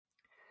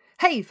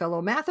Hey,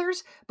 fellow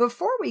mathers!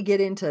 Before we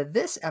get into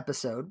this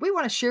episode, we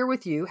want to share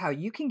with you how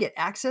you can get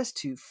access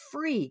to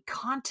free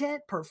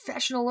content,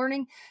 professional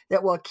learning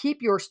that will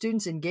keep your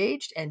students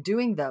engaged and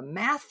doing the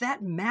math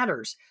that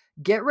matters.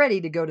 Get ready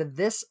to go to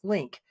this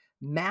link,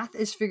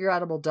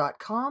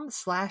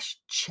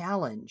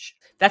 mathisfigureoutable.com/challenge.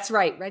 That's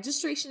right.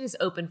 Registration is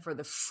open for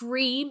the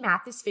free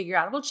Math is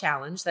Figureoutable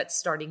Challenge that's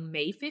starting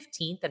May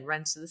 15th and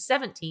runs to the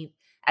 17th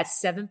at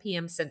 7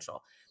 p.m.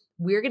 Central.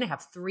 We're going to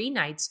have 3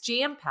 nights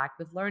jam-packed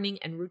with learning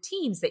and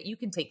routines that you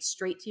can take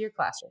straight to your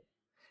classroom.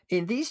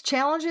 In these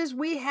challenges,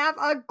 we have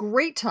a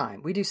great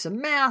time. We do some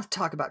math,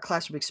 talk about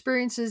classroom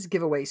experiences,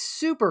 give away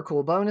super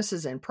cool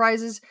bonuses and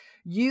prizes.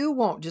 You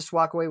won't just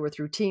walk away with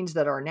routines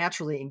that are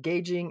naturally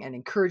engaging and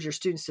encourage your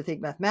students to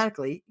think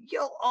mathematically.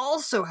 You'll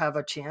also have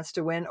a chance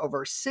to win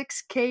over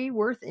 $6,000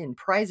 worth in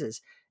prizes,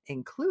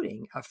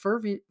 including a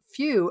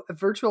few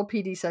virtual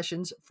PD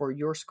sessions for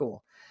your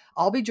school.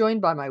 I'll be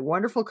joined by my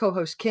wonderful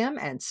co-host Kim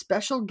and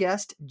special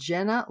guest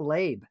Jenna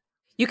Labe.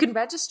 You can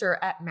register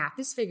at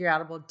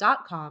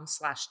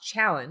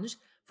mathisfigureoutable.com/challenge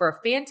for a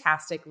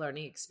fantastic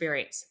learning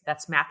experience.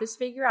 That's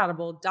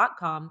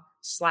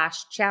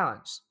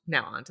mathisfigureoutable.com/challenge.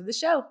 Now on to the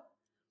show.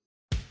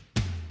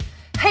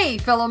 Hey,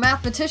 fellow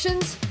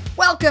mathematicians!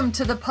 Welcome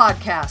to the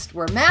podcast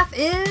where math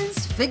is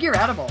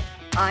figureoutable.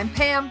 I'm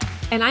Pam.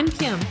 And I'm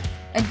Kim.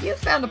 And you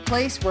found a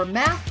place where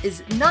math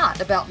is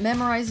not about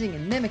memorizing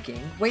and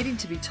mimicking, waiting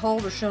to be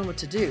told or shown what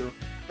to do,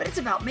 but it's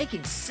about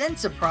making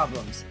sense of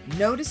problems,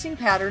 noticing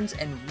patterns,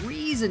 and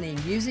reasoning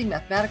using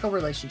mathematical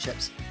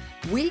relationships.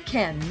 We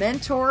can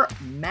mentor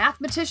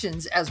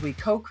mathematicians as we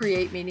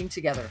co-create meaning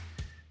together.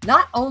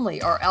 Not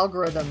only are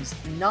algorithms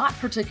not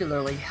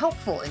particularly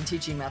helpful in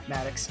teaching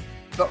mathematics,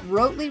 but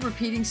rotely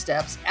repeating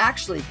steps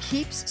actually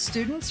keeps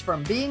students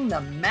from being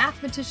the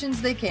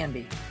mathematicians they can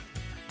be.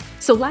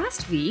 So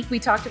last week, we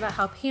talked about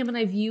how Pam and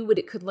I view what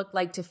it could look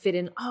like to fit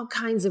in all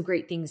kinds of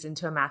great things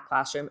into a math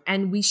classroom.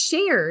 And we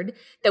shared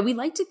that we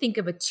like to think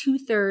of a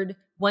 2/3,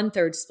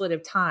 1/3 split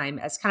of time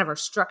as kind of our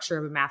structure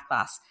of a math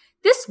class.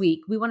 This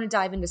week, we want to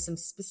dive into some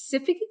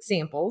specific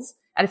examples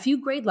at a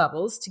few grade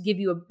levels to give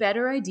you a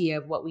better idea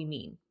of what we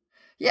mean.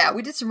 Yeah,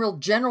 we did some real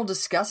general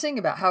discussing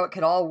about how it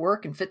could all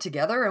work and fit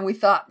together. And we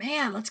thought,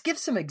 man, let's give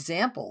some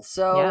examples.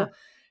 So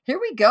Here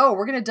we go.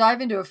 We're going to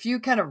dive into a few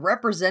kind of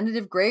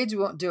representative grades.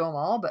 We won't do them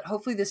all, but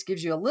hopefully this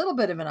gives you a little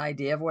bit of an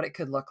idea of what it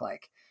could look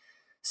like.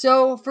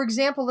 So, for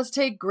example, let's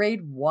take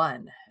grade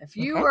 1. If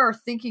you are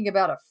thinking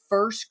about a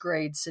first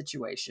grade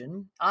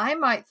situation, I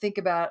might think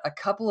about a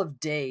couple of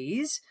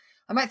days.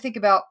 I might think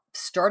about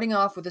starting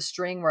off with a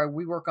string where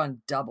we work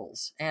on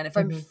doubles. And if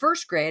I'm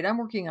first grade, I'm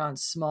working on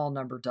small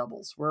number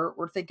doubles.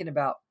 We're thinking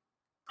about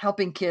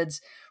helping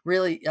kids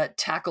really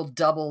tackle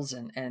doubles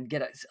and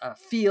get a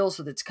feel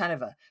so that it's kind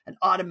of an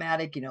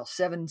automatic,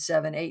 7,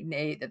 7, 8, and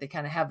 8, that they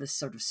kind of have this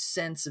sort of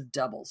sense of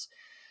doubles.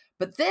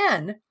 But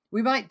then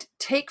we might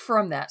take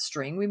from that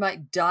string, we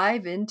might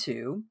dive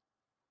into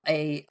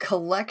a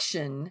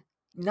collection,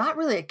 not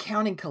really a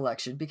counting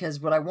collection,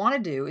 because what I want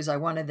to do is I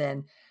want to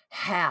then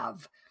I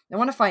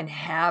want to find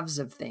halves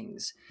of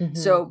things.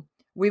 So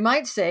we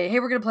might say, hey,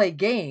 we're going to play a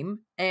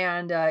game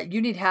and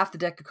you need half the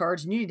deck of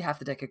cards and you need half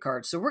the deck of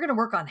cards. So we're going to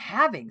work on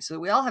halving so that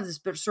we all have this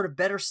sort of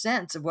better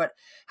sense of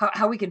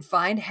how we can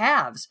find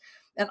halves.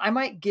 And I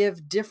might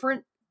give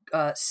different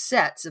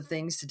sets of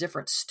things to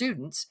different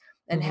students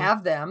and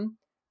have them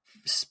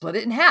split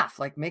it in half.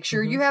 Like make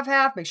sure you have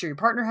half, make sure your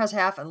partner has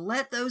half, and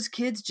let those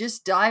kids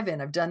just dive in.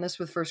 I've done this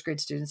with first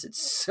grade students.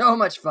 It's so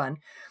much fun.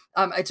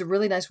 It's a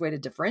really nice way to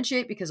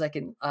differentiate because I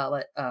can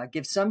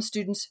give some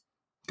students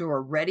who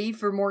are ready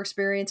for more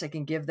experience. I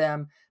can give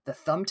them the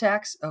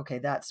thumbtacks. Okay,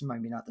 that's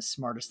maybe not the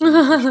smartest thing.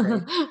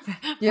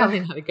 Probably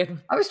not a good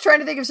one. I was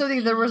trying to think of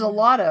something there was a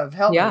lot of.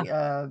 Help me.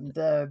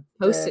 The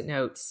Post-it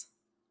notes.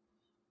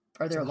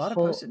 Are there a lot of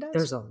Post-it notes?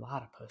 There's a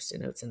lot of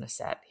Post-it notes in the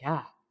set.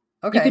 Yeah.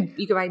 Okay.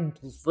 You could buy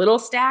little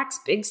stacks,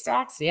 big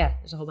stacks. Yeah,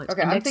 there's a whole bunch.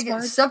 Okay, I'm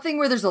thinking something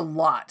where there's a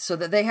lot so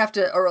that they have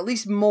to, or at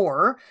least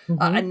more,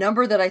 a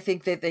number that I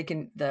think that they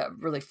can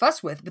really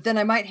fuss with. But then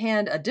I might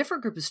hand a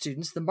different group of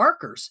students the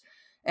markers.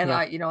 And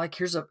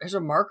here's a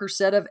marker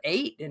set of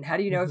 8. And how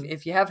do you know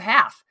if you have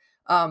half?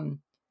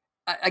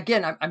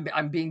 Again,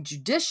 I'm being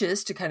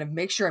judicious to kind of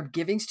make sure I'm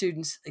giving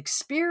students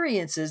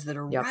experiences that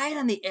are right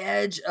on the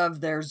edge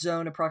of their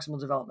zone of proximal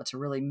development to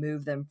really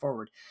move them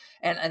forward.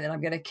 And then I'm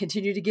going to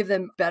continue to give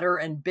them better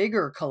and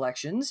bigger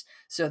collections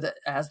so that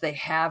as they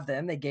have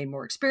them, they gain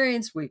more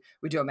experience. We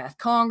do a math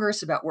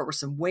congress about what were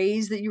some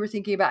ways that you were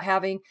thinking about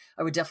having.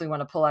 I would definitely want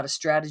to pull out a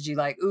strategy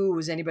like,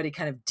 was anybody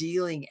kind of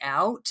dealing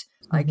out?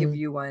 I give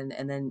you one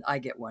and then I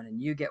get one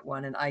and you get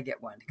one and I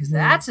get one, because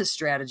that's a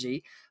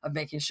strategy of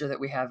making sure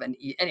that we have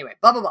anyway,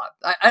 blah, blah, blah.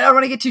 I don't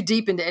want to get too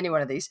deep into any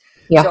one of these.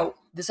 Yeah. So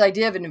this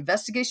idea of an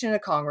investigation and a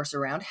congress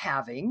around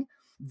having,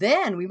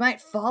 then we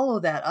might follow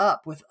that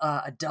up with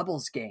a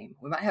doubles game.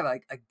 We might have a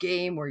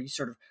game where you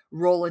sort of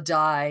roll a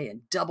die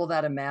and double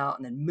that amount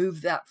and then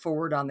move that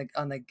forward on the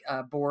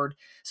board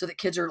so that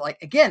kids are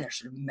they're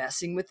sort of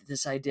messing with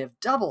this idea of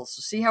doubles.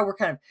 So see how we're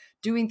kind of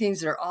doing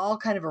things that are all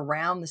kind of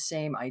around the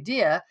same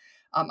idea.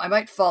 I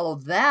might follow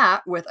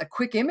that with a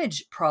quick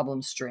image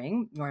problem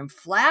string where I'm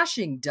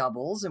flashing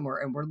doubles, and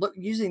we're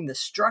using the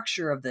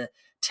structure of the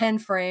 10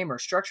 frame or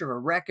structure of a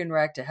rec and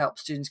rec to help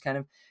students kind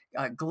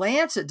of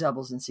glance at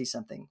doubles and see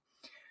something.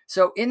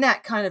 So in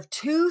that kind of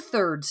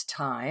 2/3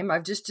 time,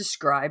 I've just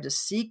described a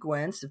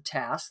sequence of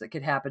tasks that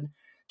could happen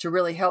to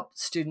really help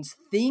students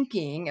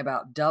thinking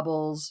about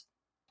doubles.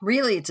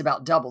 Really, it's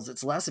about doubles.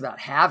 It's less about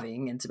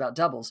having, and it's about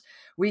doubles.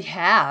 We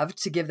have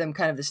to give them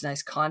kind of this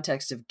nice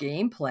context of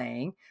game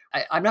playing.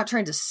 I'm not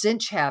trying to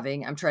cinch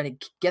having. I'm trying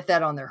to get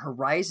that on their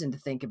horizon to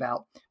think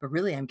about. But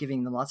really, I'm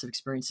giving them lots of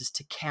experiences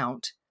to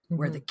count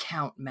where the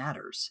count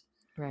matters.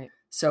 Right.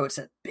 So it's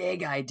a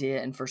big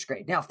idea in first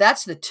grade. Now, if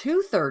that's the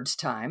 2/3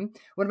 time,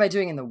 what am I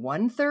doing in the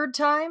 1/3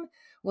 time?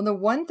 Well, in the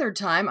 1/3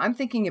 time, I'm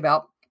thinking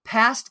about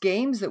past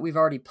games that we've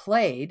already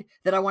played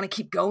that I want to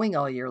keep going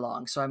all year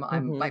long. So I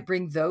might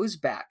bring those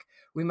back.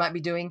 We might be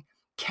doing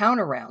count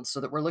arounds so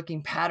that we're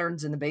looking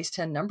patterns in the base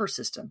 10 number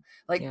system.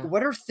 Like,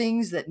 what are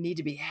things that need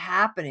to be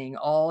happening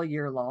all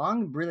year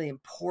long? Really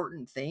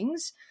important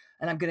things.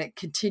 And I'm going to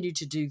continue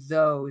to do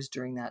those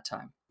during that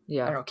time.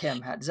 Yeah. I don't know,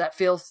 Kim, how does that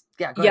feel?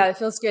 Yeah. Go ahead. Yeah, it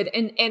feels good.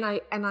 And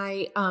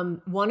I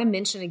want to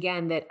mention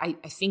again that I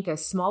think a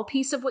small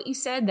piece of what you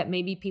said that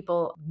maybe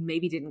people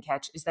didn't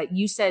catch is that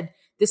you said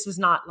this was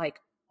not like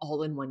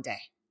all in one day.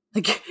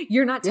 Like,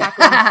 you're not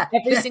tackling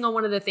every single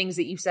one of the things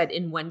that you said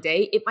in one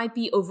day. It might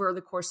be over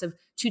the course of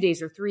 2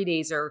 days or 3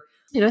 days, or,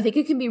 I think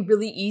it can be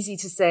really easy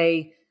to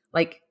say,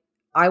 like,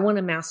 I want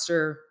to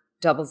master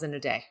doubles in a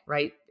day.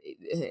 Right.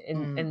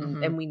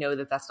 And we know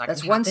that that's not,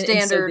 that's one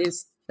standard.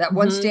 That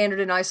one standard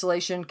in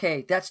isolation.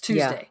 Okay. That's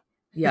Tuesday.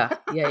 Yeah.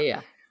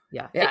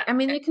 I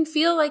mean, it can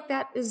feel like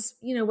that is,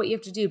 what you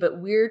have to do, but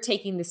we're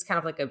taking this kind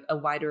of like a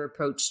wider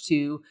approach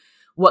to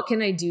what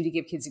can I do to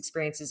give kids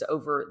experiences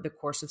over the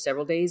course of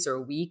several days or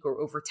a week or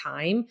over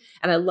time.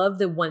 And I love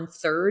the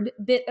 1/3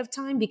 bit of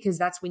time, because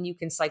that's when you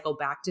can cycle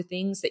back to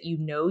things that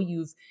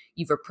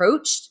you've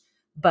approached,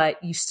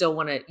 but you still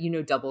want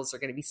to, doubles are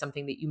going to be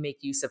something that you make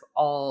use of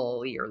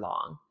all year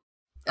long.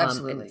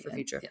 Absolutely. For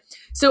future.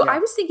 So I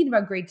was thinking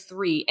about grade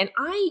 3, and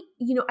I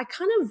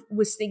kind of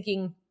was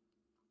thinking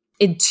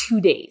in 2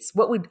 days,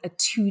 what would a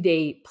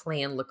 2-day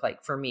plan look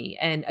like for me?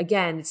 And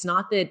again, it's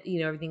not that,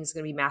 everything's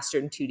going to be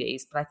mastered in 2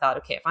 days, but I thought,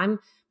 okay, if I'm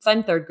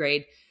 3rd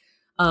grade,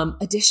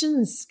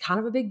 addition's kind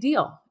of a big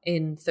deal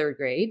in 3rd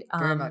grade.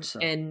 Very much so.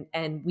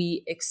 And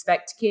we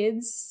expect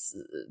kids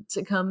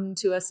to come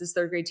to us as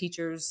 3rd grade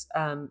teachers,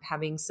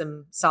 having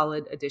some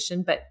solid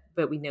addition, but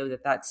we know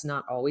that that's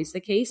not always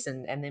the case.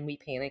 And then we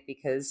panic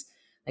because,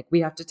 like, we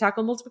have to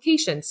tackle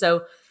multiplication.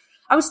 So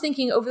I was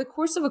thinking over the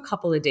course of a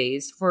couple of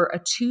days for a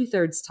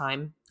 2/3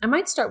 time, I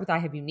might start with I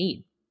Have You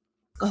Need.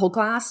 A whole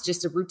class,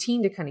 just a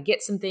routine to kind of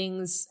get some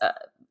things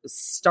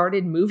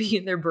started moving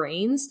in their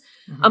brains.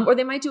 Or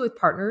they might do it with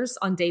partners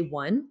on day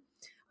 1.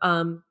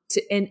 And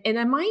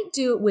I might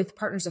do it with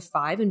partners of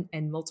 5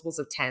 and multiples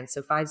of 10.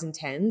 So 5s and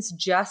 10s,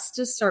 just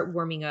to start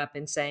warming up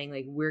and saying,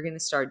 like, we're going to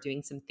start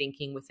doing some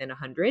thinking within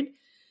 100.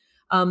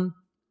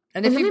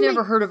 And if you've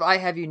never heard of I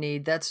Have You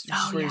Need, that's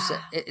just where you say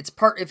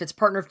if it's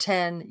partner of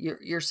 10,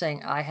 you're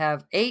saying I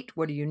have 8.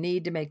 What do you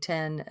need to make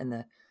 10? And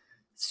the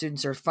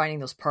students are finding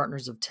those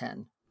partners of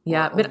 10.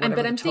 Yeah, but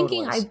I'm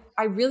thinking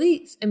I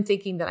really am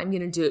thinking that I'm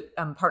going to do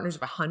partners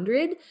of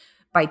 100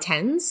 by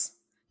 10s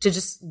to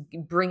just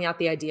bring out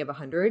the idea of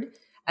 100,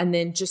 and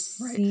then just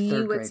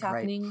see what's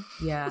happening.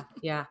 Right.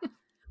 Yeah.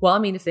 Well, I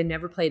mean, if they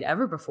never played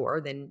ever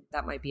before, then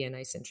that might be a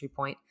nice entry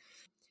point.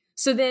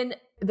 So then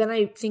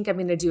I think I'm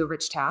going to do a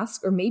rich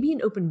task, or maybe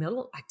an open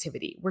middle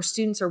activity where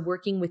students are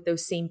working with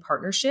those same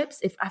partnerships.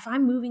 If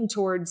I'm moving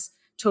towards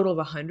total of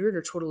 100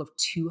 or total of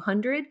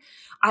 200,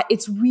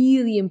 it's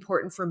really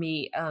important for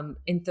me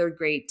in 3rd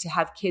grade to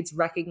have kids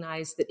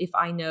recognize that if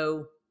I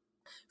know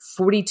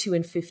 42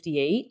 and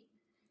 58,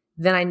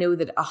 then I know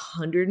that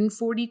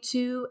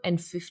 142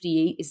 and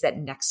 58 is that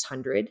next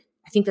 100.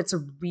 I think that's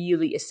a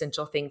really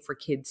essential thing for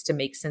kids to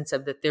make sense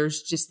of, that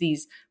there's just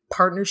these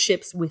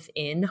partnerships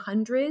within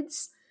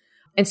hundreds.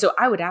 And so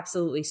I would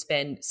absolutely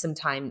spend some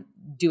time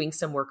doing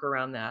some work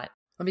around that.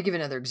 Let me give you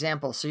another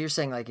example. So you're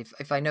saying, like,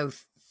 if I know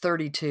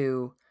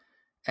 32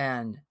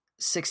 and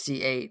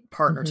 68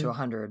 partner to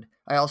 100,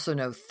 I also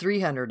know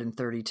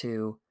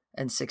 332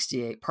 and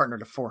 68 partner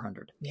to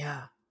 400.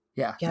 Yeah.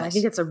 Nice. I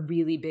think that's a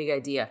really big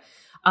idea.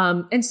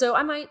 And so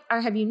I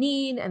Have You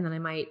Need, and then I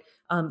might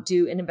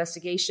do an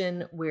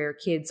investigation where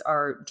kids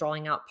are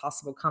drawing out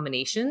possible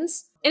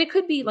combinations. And it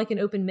could be like an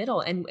open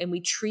middle, and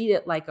we treat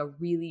it like a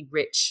really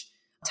rich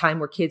time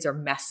where kids are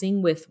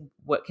messing with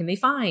what can they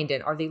find,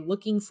 and are they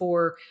looking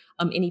for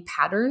any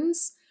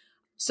patterns.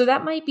 So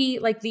that might be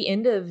like the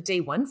end of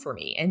day 1 for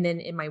me. And then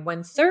in my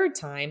 1/3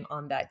 time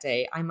on that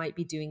day, I might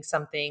be doing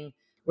something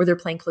where they're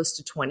playing close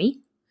to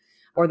 20,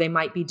 or they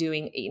might be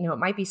doing, it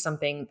might be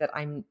something that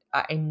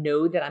I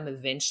know that I'm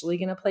eventually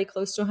going to play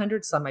close to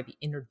 100. So I might be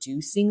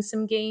introducing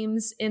some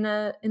games in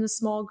a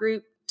small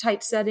group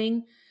type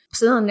setting.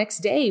 So then the next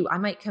day I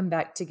might come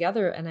back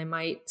together and I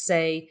might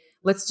say,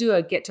 let's do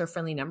a get to a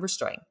friendly number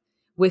string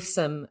with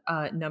some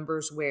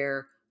numbers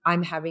where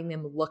I'm having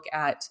them look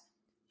at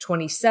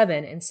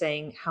 27 and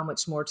saying how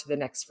much more to the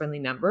next friendly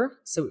number.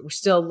 So we're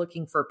still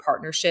looking for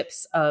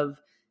partnerships of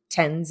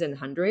tens and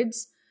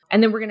hundreds.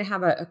 And then we're going to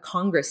have a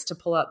congress to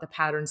pull out the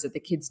patterns that the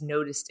kids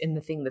noticed in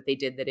the thing that they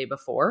did the day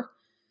before.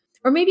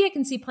 Or maybe I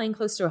can see playing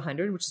close to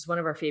 100, which is one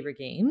of our favorite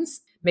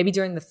games. Maybe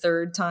during the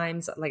third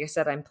times, like I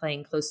said, I'm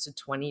playing close to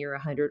 20 or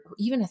 100 or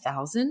even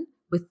 1,000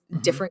 with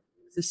different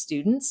groups of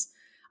students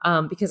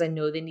because I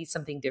know they need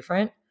something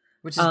different.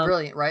 Which is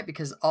brilliant, right?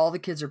 Because all the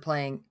kids are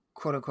playing,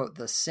 quote unquote,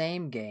 the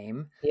same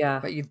game. Yeah.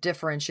 But you've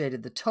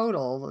differentiated the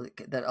total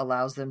that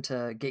allows them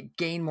to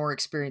gain more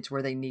experience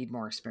where they need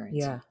more experience.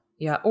 Yeah.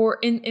 Yeah. Or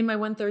in my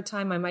 1/3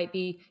 time, I might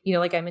be,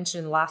 like I mentioned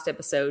in the last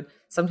episode,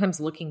 sometimes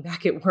looking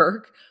back at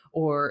work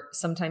or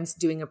sometimes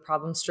doing a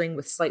problem string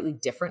with slightly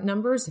different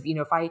numbers.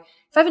 If I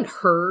haven't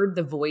heard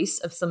the voice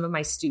of some of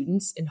my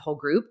students in whole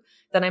group,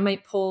 then I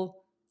might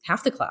pull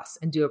half the class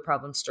and do a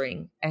problem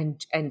string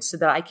and so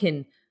that I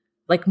can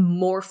like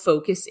more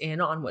focus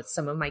in on what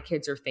some of my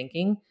kids are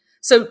thinking.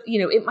 So,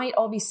 it might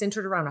all be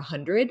centered around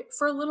 100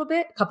 for a little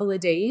bit, a couple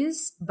of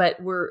days,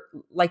 but we're,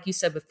 like you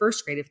said, with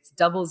first grade, if it's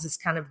doubles is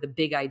kind of the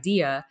big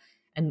idea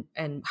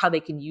and how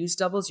they can use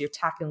doubles, you're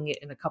tackling it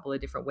in a couple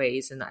of different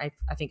ways. And I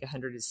think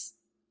 100 is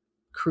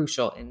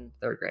crucial in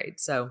third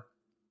grade. So.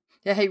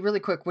 Yeah. Hey, really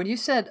quick, when you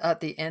said at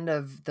the end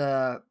of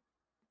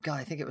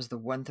I think it was the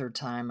 1/3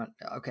 time.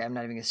 Okay. I'm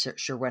not even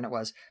sure when it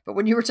was, but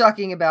when you were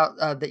talking about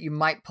that you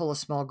might pull a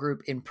small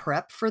group in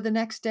prep for the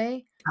next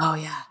day. Oh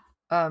yeah.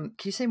 Can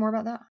you say more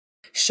about that?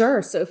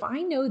 Sure. So if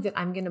I know that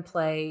I'm going to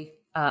play,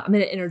 I'm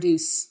going to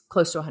introduce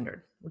close to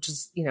 100, which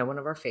is, one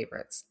of our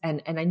favorites.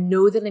 And I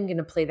know that I'm going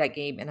to play that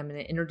game and I'm going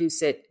to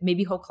introduce it,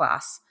 maybe whole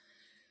class.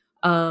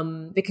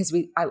 Because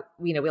we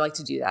like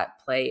to do that,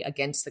 play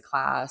against the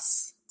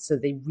class so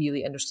they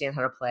really understand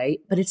how to play,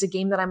 but it's a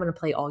game that I'm going to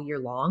play all year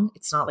long.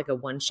 It's not like a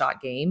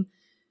one-shot game.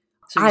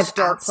 So you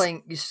start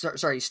playing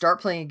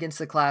against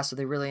the class so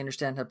they really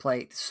understand how to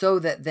play so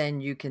that then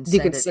you can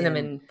send them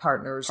in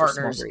partners or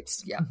small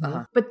groups. Yeah.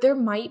 Mm-hmm. But there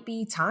might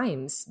be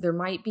times, there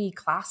might be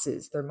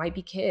classes, there might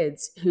be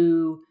kids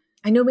who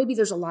I know maybe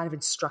there's a lot of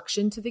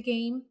instruction to the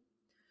game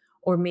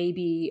or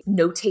maybe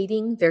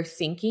notating their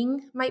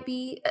thinking might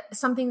be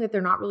something that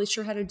they're not really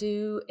sure how to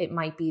do. It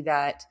might be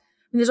that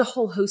there's a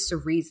whole host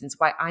of reasons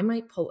why I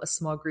might pull a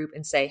small group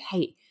and say,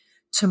 hey,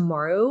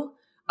 tomorrow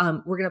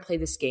we're going to play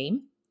this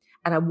game.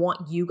 And I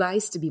want you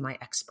guys to be my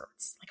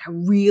experts. Like I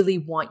really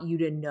want you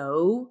to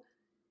know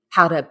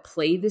how to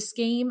play this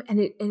game. And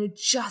it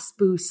just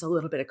boosts a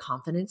little bit of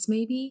confidence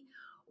maybe.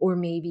 Or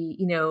maybe,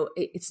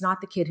 it's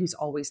not the kid who's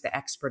always the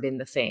expert in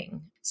the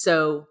thing.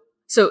 So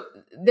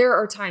there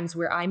are times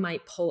where I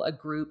might pull a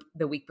group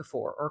the week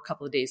before or a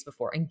couple of days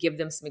before and give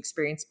them some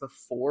experience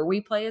before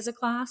we play as a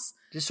class.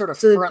 Just sort of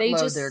front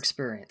load their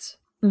experience.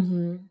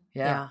 Mm-hmm.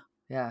 Yeah.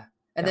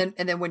 And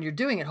then when you're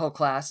doing it whole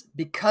class,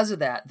 because of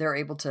that, they're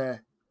able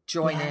to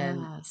join in.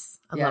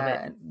 I love it.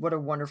 And what a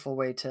wonderful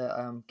way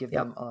to give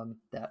them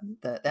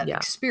that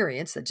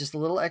experience, that just a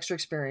little extra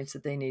experience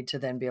that they need to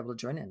then be able to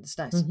join in. It's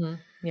nice. Mm-hmm.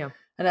 Yeah.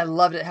 And I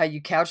loved it how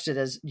you couched it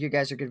as you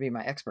guys are going to be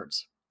my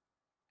experts.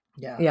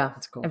 Yeah.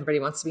 That's cool. Everybody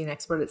wants to be an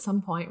expert at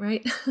some point,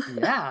 right?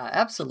 Yeah,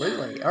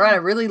 absolutely. All right. I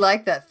really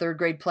like that third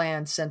grade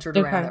plan centered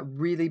around that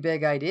really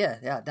big idea.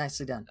 Yeah.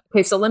 Nicely done.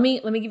 Okay. So let me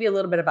give you a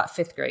little bit about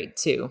fifth grade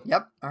too.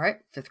 Yep. All right.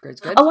 Fifth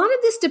grade's good. A lot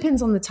of this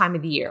depends on the time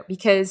of the year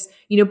because,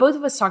 both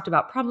of us talked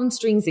about problem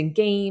strings and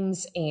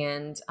games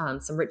and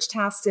some rich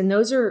tasks. And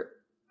those are,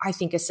 I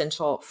think,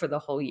 essential for the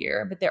whole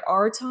year. But there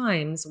are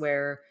times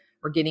where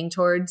we're getting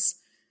towards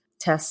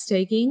test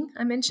taking,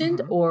 I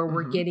mentioned, or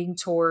we're getting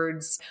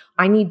towards,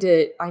 I've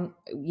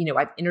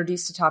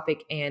introduced a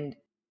topic and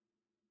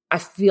I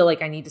feel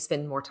like I need to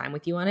spend more time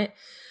with you on it.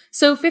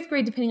 So fifth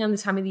grade, depending on the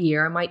time of the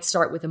year, I might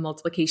start with a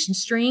multiplication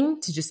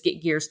string to just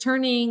get gears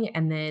turning.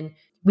 And then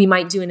we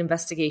might do an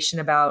investigation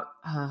about,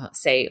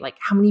 say, like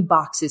how many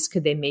boxes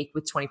could they make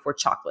with 24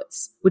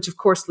 chocolates, which of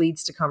course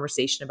leads to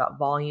conversation about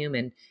volume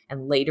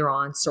and later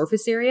on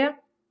surface area.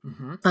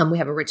 We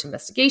have a rich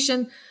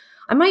investigation.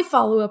 I might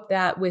follow up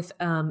that with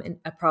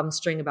a problem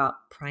string about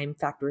prime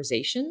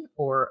factorization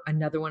or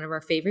another one of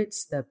our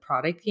favorites, the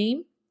product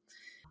game.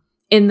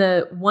 In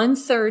the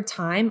 1/3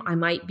 time, I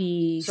might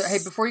be... So, hey,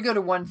 before you go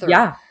to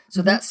 1/3,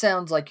 so that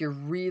sounds like you're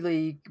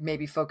really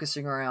maybe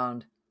focusing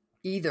around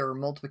either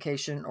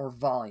multiplication or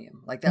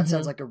volume. Like that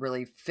sounds like a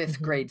really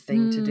fifth grade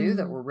thing to do,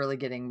 that we're really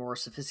getting more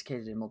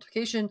sophisticated in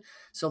multiplication.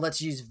 So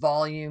let's use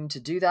volume to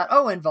do that.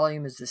 Oh, and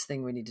volume is this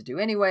thing we need to do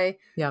anyway.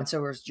 Yeah. And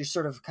so you're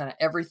sort of kind of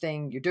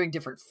everything, you're doing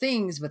different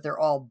things, but they're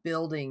all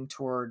building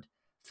toward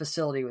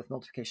facility with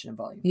multiplication and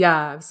volume.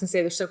 Yeah. I was going to say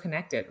they're so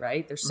connected,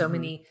 right? There's so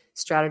many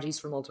strategies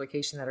for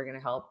multiplication that are going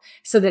to help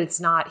so that it's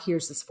not,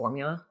 here's this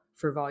formula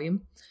for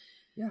volume.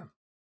 Yeah.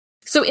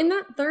 So in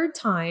that third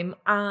time,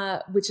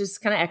 which is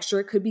kind of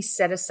extra, it could be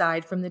set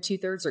aside from the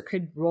 2/3 or it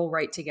could roll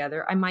right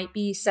together. I might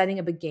be setting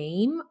up a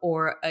game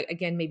or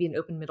again, maybe an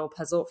open middle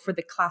puzzle for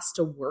the class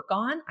to work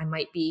on. I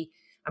might be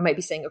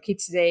saying, okay,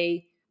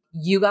 today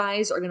you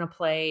guys are going to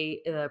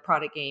play the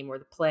product game or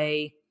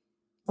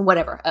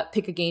whatever,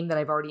 pick a game that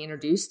I've already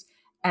introduced.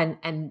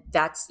 And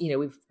that's,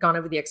 we've gone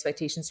over the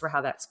expectations for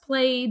how that's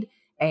played.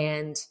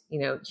 And,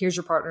 here's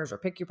your partners, or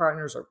pick your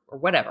partners, or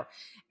whatever.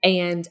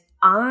 And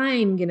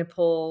I'm going to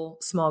pull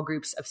small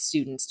groups of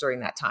students during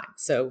that time.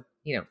 So,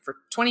 for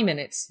 20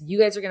 minutes, you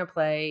guys are going to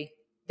play.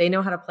 They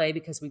know how to play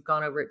because we've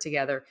gone over it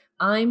together.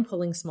 I'm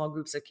pulling small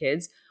groups of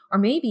kids, or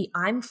maybe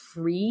I'm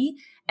free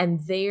and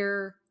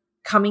they're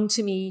coming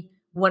to me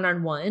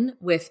one-on-one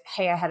with,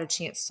 hey, I had a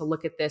chance to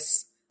look at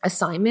this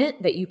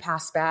assignment that you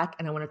passed back,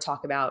 and I want to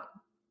talk about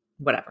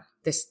whatever,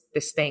 this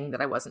thing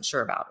that I wasn't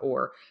sure about,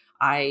 or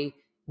I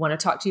want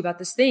to talk to you about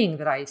this thing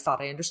that I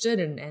thought I understood,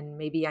 and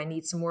maybe I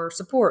need some more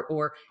support,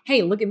 or,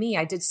 hey, look at me,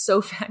 I did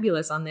so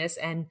fabulous on this,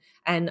 and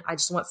I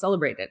just want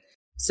celebrated.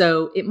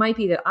 So it might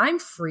be that I'm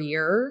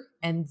freer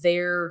and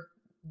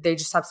they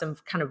just have some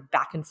kind of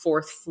back and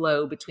forth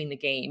flow between the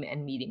game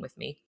and meeting with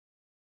me.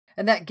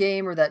 And that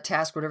game or that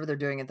task, whatever they're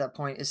doing at that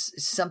point, is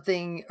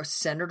something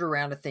centered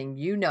around a thing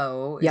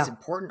is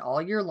important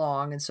all year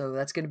long. And so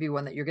that's going to be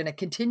one that you're going to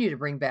continue to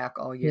bring back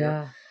all year.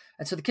 Yeah.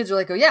 And so the kids are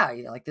like, oh, yeah,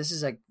 like this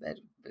is a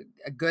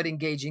good,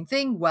 engaging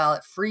thing while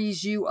it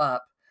frees you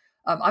up.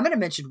 I'm going to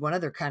mention one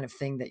other kind of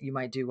thing that you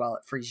might do while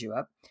it frees you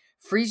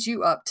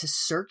up to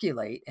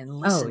circulate and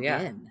listen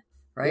in.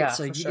 Right. Yeah,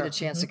 so you get a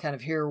chance to kind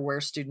of hear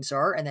where students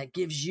are, and that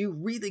gives you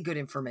really good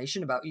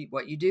information about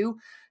what you do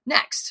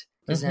next.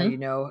 Because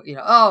now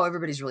oh,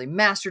 everybody's really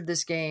mastered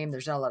this game.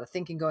 There's not a lot of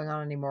thinking going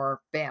on anymore.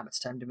 Bam, it's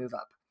time to move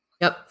up.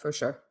 Yep, for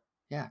sure.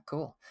 Yeah,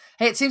 cool.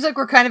 Hey, it seems like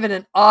we're kind of in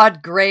an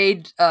odd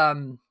grade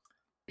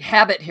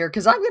habit here,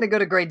 because I'm going to go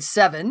to grade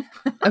 7.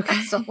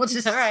 Okay. So we'll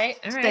just all right.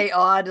 stay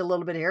odd a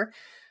little bit here.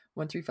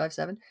 1, 3, 5,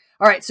 7.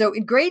 All right. So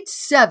in grade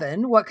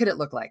 7, what could it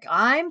look like?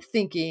 I'm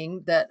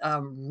thinking that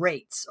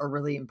rates are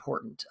really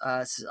important.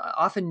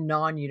 Often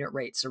non-unit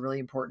rates are really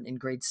important in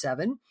grade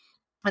 7.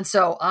 And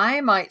so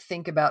I might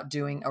think about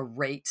doing a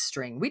rate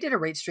string. We did a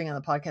rate string on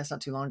the podcast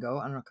not too long ago.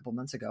 I don't know, a couple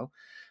months ago.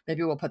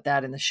 Maybe we'll put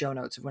that in the show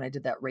notes of when I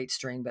did that rate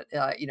string. But,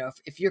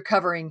 if you're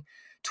covering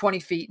 20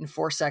 feet in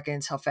 4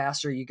 seconds, how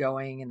fast are you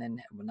going? And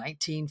then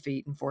 19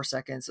 feet in 4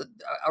 seconds.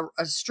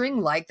 A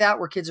string like that,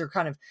 where kids are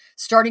kind of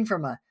starting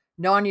from a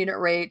non-unit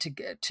rate to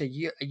get to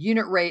a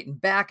unit rate and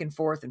back and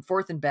forth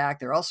and back.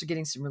 They're also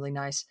getting some really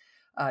nice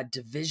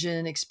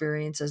division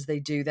experience as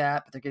they do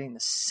that, but they're getting the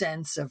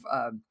sense of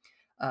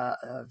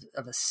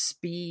a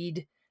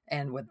speed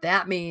and what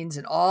that means.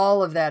 And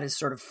all of that is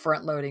sort of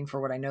front loading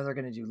for what I know they're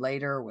going to do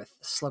later with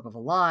the slope of a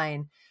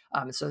line.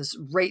 So this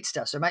rate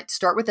stuff. So I might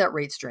start with that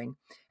rate string,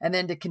 and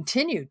then to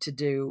continue to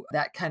do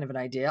that kind of an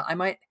idea, I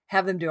might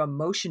have them do a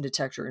motion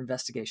detector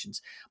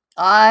investigations.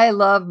 I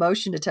love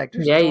motion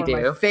detectors. Yeah, it's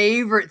one of my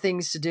favorite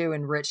things to do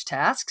in rich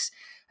tasks.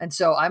 And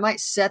so I might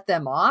set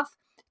them off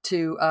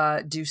to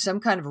do some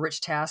kind of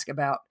rich task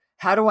about,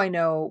 how do I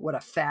know what a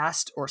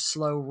fast or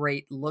slow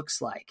rate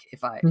looks like?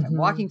 If I'm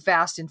walking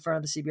fast in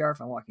front of the CBR,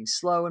 if I'm walking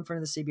slow in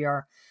front of the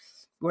CBR,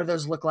 what do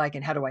those look like?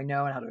 And how do I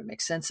know? And how do I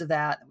make sense of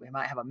that? We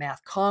might have a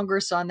math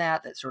congress on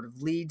that sort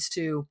of leads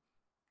to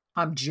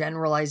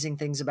generalizing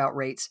things about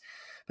rates.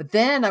 But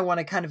then I want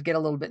to kind of get a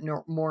little bit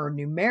more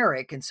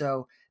numeric. And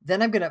so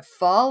then I'm going to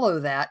follow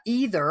that.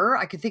 Either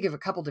I could think of a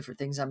couple different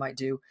things I might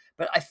do,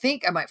 but I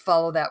think I might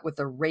follow that with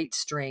a rate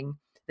string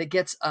that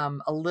gets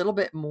a little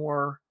bit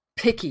more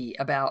picky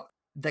about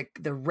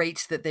the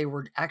rates that they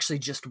were actually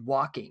just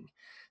walking.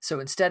 So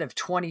instead of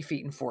 20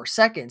 feet in 4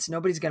 seconds,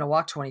 nobody's going to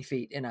walk 20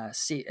 feet in front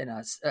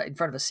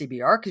of a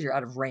CBR because you're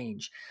out of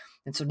range.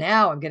 And so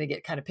now I'm going to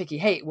get kind of picky.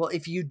 Hey, well,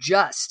 if you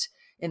just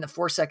in the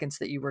 4 seconds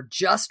that you were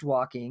just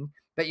walking,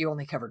 but you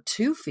only covered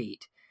 2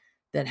 feet,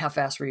 then how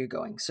fast were you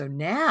going? So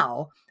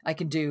now I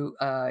can do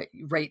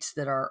rates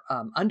that are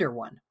under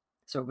 1.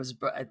 So it was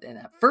in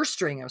that first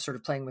string, I was sort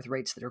of playing with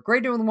rates that are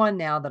greater than 1.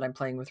 Now that I'm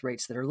playing with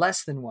rates that are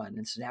less than 1.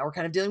 And so now we're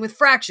kind of dealing with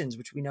fractions,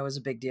 which we know is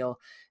a big deal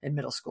in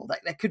middle school.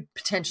 That could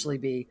potentially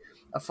be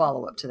a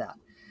follow-up to that.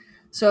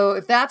 So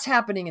if that's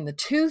happening in the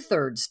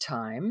 2/3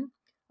 time,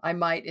 I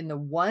might in the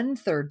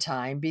 1/3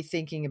 time be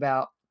thinking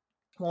about,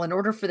 well, in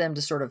order for them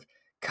to sort of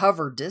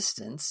cover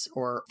distance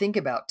or think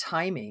about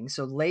timing.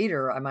 So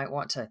later I might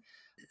want to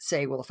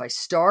say, well, if I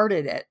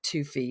started at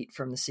 2 feet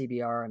from the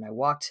CBR and I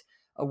walked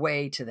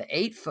away to the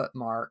 8-foot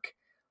mark,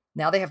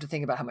 now they have to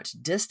think about how much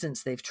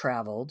distance they've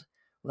traveled.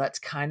 Well, that's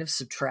kind of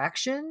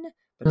subtraction,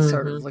 but it's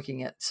sort of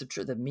looking at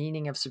the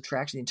meaning of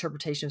subtraction, the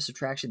interpretation of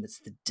subtraction. That's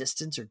the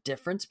distance or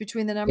difference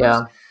between the numbers.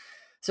 Yeah.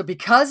 So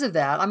because of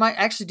that, I might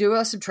actually do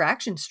a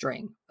subtraction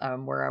string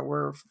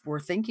where we're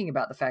thinking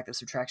about the fact that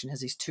subtraction has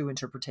these 2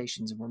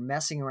 interpretations, and we're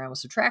messing around with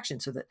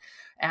subtraction so that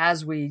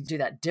as we do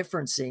that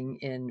differencing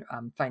in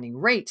finding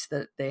rates,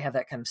 that they have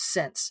that kind of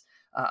sense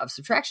of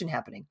subtraction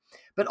happening.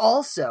 But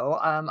also,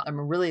 I'm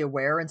really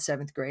aware in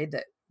 7th grade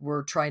that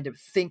we're trying to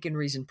think and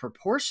reason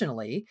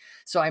proportionally.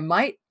 So I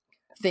might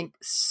think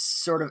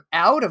sort of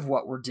out of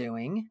what we're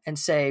doing and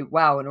say,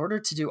 wow, in order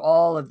to do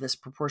all of this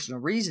proportional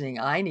reasoning,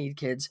 I need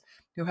kids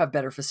who have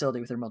better facility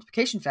with their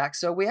multiplication facts.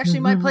 So we actually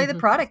might play the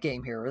product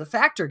game here or the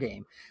factor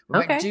game. We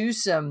might do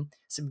some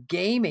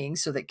gaming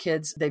so that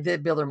kids, they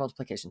build their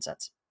multiplication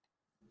sets.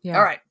 Yeah.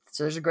 All right.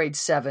 So there's a grade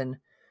 7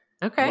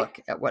 look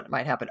at what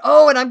might happen.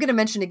 Oh, and I'm going to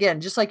mention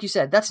again, just like you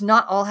said, that's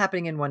not all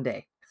happening in one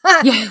day.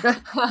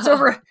 That's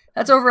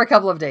over a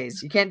couple of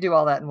days. You can't do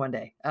all that in one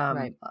day.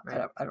 Right.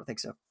 I don't think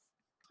so.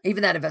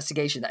 Even that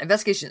investigation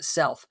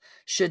itself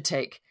should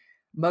take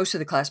most of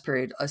the class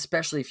period,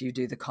 especially if you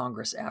do the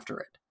Congress after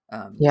it.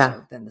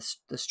 So then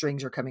the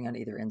strings are coming on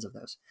either ends of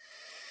those.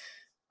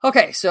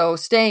 Okay, so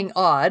staying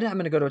odd, I'm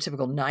going to go to a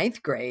typical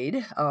 9th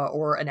grade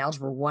or an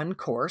Algebra 1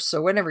 course.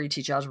 So whenever you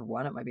teach Algebra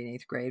 1, it might be an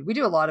 8th grade. We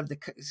do a lot of the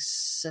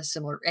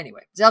similar,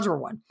 anyway, it's Algebra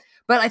 1.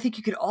 But I think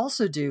you could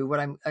also do what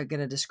I'm going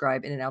to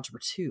describe in an Algebra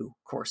 2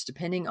 course,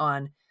 depending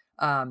on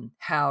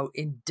how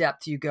in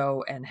depth you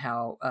go and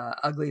how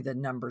ugly the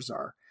numbers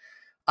are.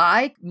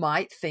 I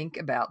might think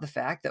about the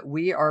fact that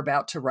we are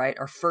about to write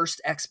our first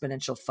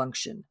exponential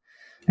function.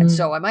 And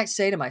so I might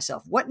say to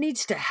myself, what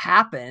needs to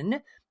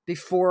happen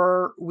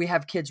before we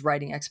have kids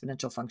writing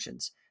exponential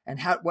functions? And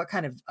what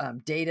kind of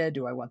data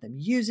do I want them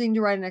using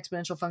to write an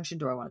exponential function?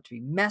 Do I want it to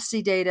be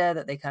messy data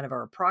that they kind of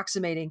are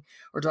approximating?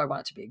 Or do I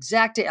want it to be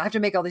exact data? I have to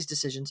make all these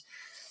decisions.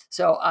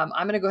 So I'm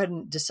going to go ahead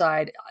and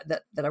decide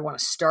that I want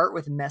to start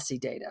with messy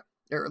data,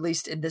 or at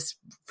least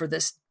for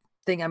this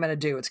thing I'm going to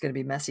do, it's going to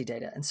be messy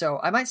data. And so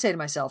I might say to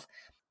myself,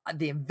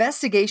 the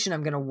investigation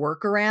I'm going to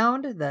work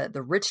around,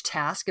 the rich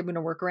task I'm going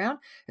to work around,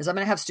 is I'm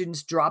going to have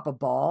students drop a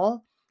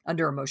ball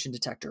under a motion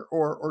detector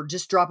or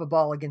just drop a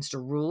ball against a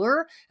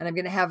ruler. And I'm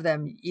going to have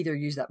them either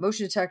use that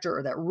motion detector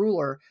or that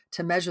ruler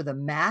to measure the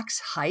max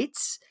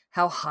heights.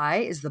 How high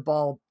is the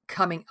ball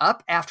coming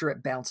up after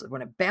it bounces?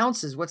 When it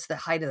bounces, what's the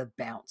height of the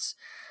bounce?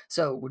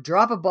 So we'll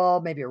drop a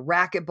ball, maybe a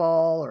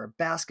racquetball or a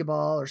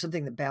basketball or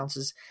something that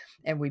bounces,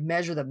 and we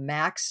measure the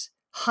max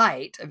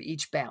height of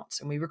each bounce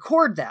and we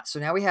record that. So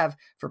now we have,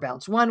 for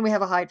bounce 1, we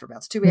have a height, for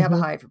bounce 2, we have a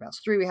height, for bounce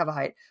 3, we have a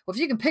height. Well, if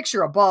you can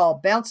picture a ball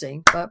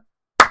bouncing,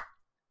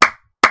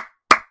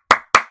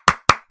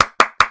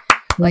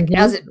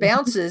 as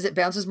it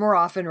bounces more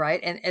often, right?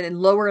 And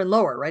lower and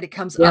lower, right? It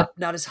comes up,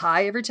 not as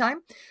high every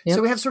time. Yep.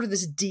 So we have sort of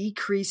this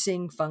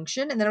decreasing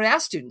function. And then I would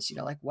ask students,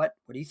 what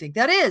do you think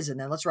that is? And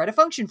then let's write a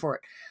function for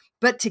it.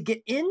 But to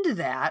get into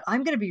that,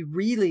 I'm going to be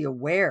really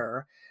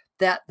aware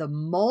that the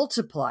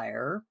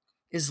multiplier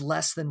is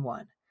less than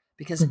 1,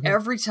 because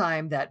every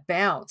time that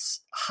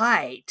bounce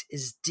height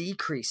is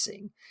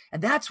decreasing.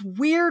 And that's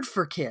weird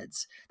for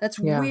kids. That's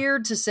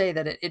weird to say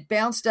that it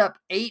bounced up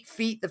 8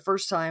 feet the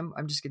first time.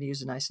 I'm just going to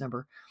use a nice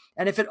number.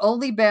 And if it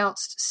only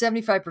bounced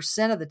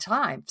 75% of the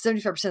time,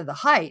 75% of the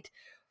height,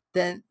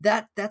 then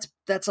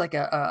that's like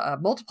a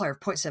multiplier of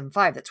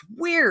 0.75. That's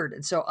weird.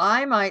 And so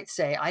I might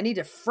say I need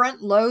to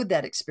front load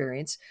that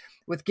experience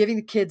with giving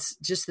the kids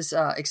just this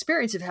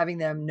experience of having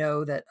them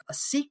know that a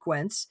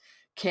sequence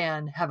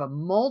can have a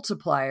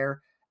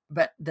multiplier,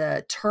 but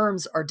the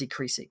terms are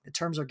decreasing. The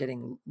terms are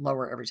getting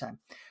lower every time.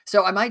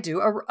 So I might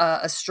do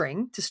a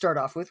string to start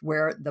off with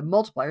where the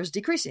multiplier is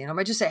decreasing. And I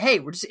might just say, hey,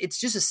 it's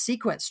just a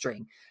sequence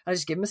string. I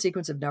just give them a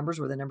sequence of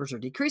numbers where the numbers are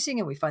decreasing,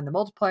 and we find the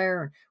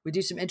multiplier, and we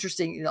do some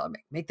interesting,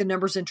 make the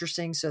numbers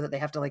interesting so that they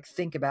have to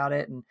think about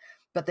it.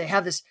 But they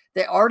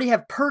already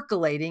have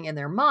percolating in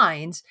their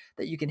minds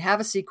that you can have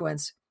a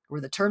sequence where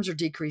the terms are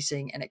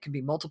decreasing and it can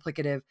be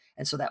multiplicative.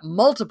 And so that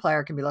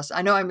multiplier can be less.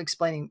 I know I'm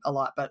explaining a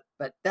lot, but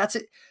that's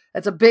it.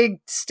 That's a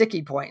big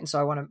sticky point. And so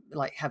I want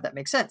to have that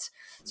make sense.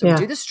 So we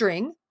do the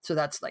string. So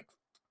that's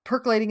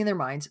percolating in their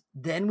minds.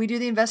 Then we do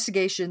the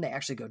investigation. They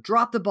actually go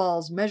drop the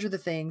balls, measure the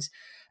things.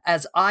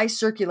 As I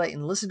circulate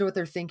and listen to what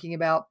they're thinking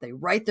about, they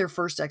write their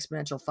first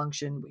exponential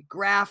function. We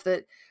graph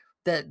it.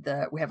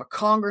 We have a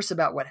congress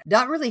about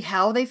not really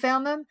how they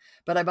found them,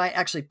 but I might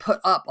actually put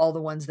up all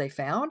the ones they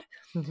found.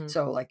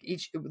 So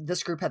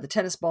this group had the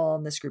tennis ball,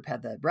 and this group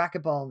had the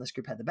racquetball, and this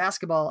group had the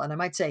basketball. And I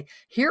might say,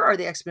 here are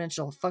the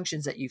exponential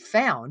functions that you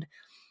found.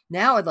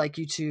 Now I'd like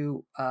you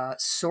to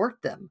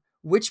sort them.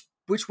 Which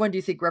one do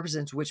you think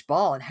represents which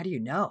ball, and how do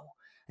you know?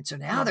 And so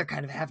now they're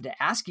kind of having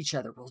to ask each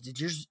other, well, did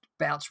yours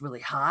bounce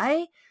really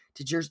high?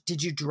 Did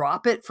you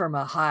drop it from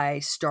a high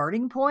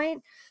starting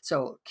point?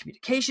 So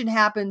communication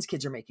happens.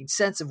 Kids are making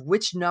sense of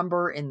which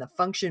number in the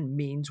function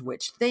means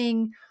which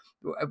thing,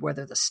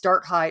 whether the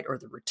start height or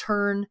the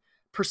return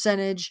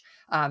percentage.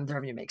 They're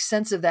having to make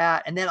sense of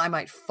that. And then I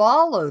might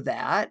follow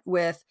that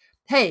with,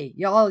 hey,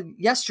 y'all,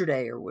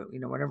 yesterday, or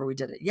whenever we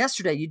did it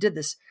yesterday, you did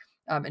this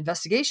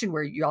investigation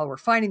where y'all were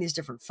finding these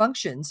different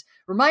functions.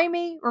 Remind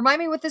me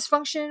what this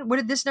function, what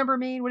did this number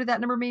mean? What did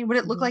that number mean? What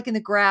did it look like in the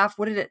graph?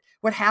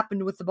 What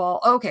happened with the ball?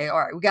 Okay. All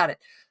right. We got it.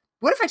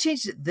 What if I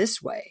changed it this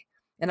way?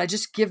 And I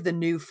just give the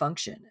new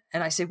function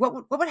and I say,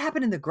 what would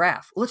happen in the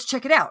graph? Well, let's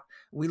check it out.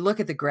 We look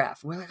at the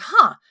graph. We're like,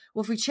 well,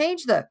 if we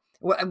change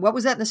what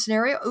was that in the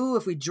scenario? Ooh,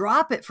 if we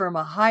drop it from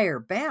a higher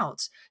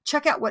bounce,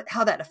 check out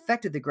how that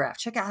affected the graph.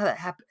 Check out how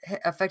that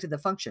affected the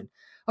function.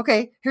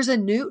 Okay, here's a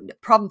new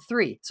problem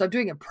 3. So I'm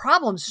doing a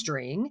problem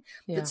string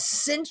that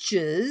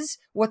cinches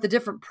what the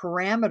different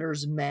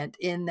parameters meant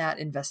in that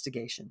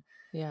investigation.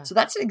 Yeah. So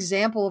that's an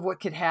example of what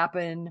could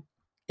happen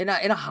in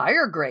a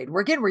higher grade.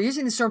 We're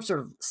using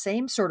the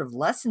same sort of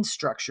lesson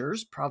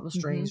structures, problem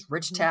strings,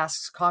 rich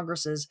tasks,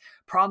 congresses,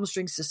 problem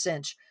strings to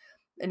cinch.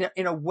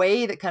 in a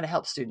way that kind of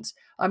helps students.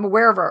 I'm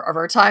aware of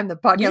our time. The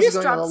podcast is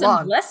going a little long. You just dropped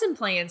some lesson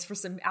plans for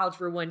some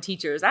Algebra 1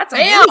 teachers. That's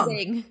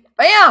amazing.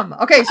 Bam!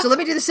 Okay, so let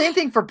me do the same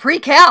thing for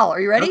pre-cal. Are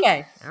you ready?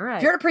 Okay, all right.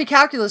 If you're in a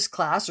pre-calculus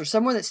class or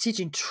someone that's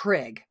teaching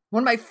trig,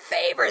 one of my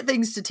favorite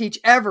things to teach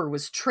ever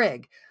was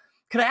trig.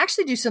 Could I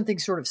actually do something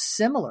sort of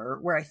similar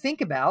where I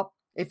think about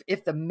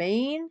if the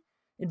main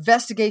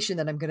investigation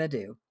that I'm going to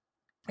do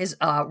is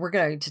we're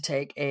going to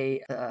take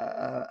a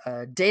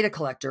data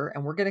collector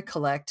and we're going to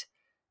collect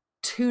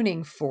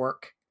tuning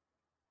fork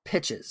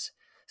pitches.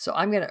 So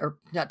I'm going to, or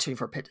not tuning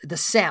fork pitch, the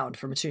sound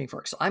from a tuning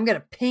fork. So I'm going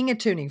to ping a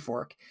tuning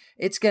fork.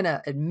 It's going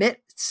to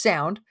emit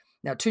sound.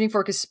 Now, tuning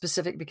fork is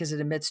specific because it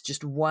emits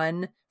just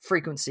one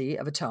frequency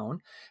of a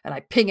tone. And I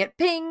ping it,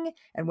 ping.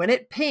 And when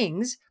it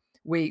pings,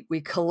 we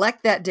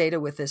collect that data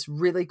with this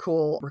really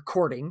cool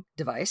recording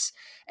device,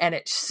 and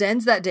it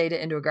sends that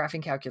data into a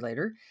graphing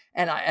calculator.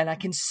 And I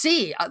can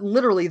see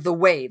literally the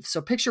wave.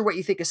 So picture what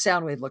you think a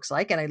sound wave looks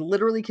like. And I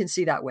literally can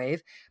see that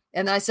wave.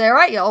 And I say, all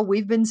right, y'all,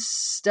 we've been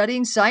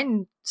studying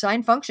sine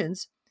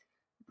functions.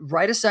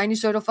 Write a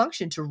sinusoidal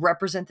function to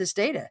represent this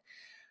data.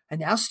 And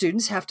now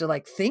students have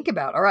to think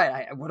about, all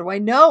right, what do I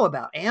know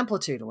about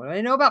amplitude? What do I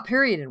know about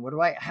period? And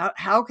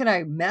how can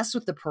I mess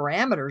with the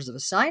parameters of a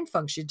sine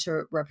function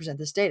to represent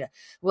this data?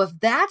 Well, if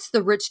that's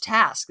the rich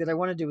task that I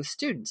want to do with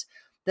students,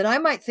 then I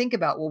might think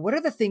about, well, what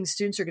are the things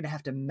students are going to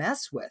have to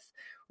mess with?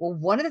 Well,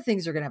 one of the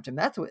things they're going to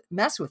have to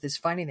mess with is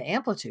finding the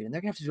amplitude, and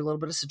they're going to have to do a little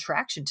bit of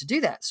subtraction to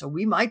do that. So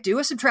we might do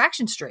a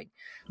subtraction string.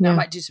 Yeah. I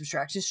might do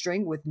subtraction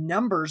string with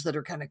numbers that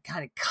are kind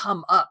of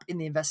come up in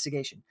the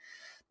investigation.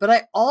 But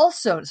I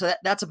also, so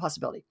that's a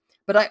possibility.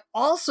 But I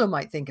also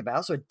might think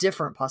about, so a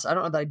different possibility. I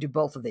don't know that I do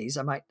both of these.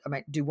 I might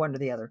do one or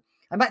the other.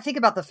 I might think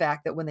about the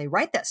fact that when they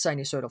write that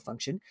sinusoidal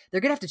function, they're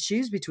going to have to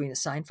choose between a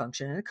sine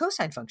function and a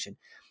cosine function.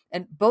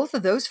 And both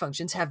of those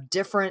functions have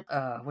different,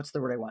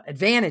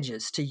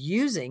 advantages to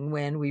using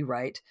when we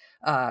write,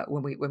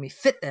 when we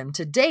fit them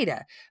to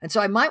data. And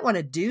so I might want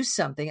to do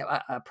something,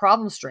 a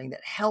problem string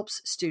that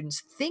helps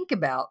students think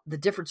about the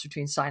difference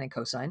between sine and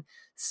cosine,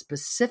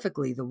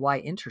 specifically the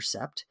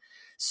y-intercept,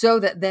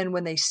 so that then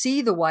when they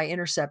see the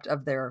y-intercept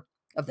of the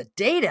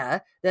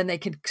data, then they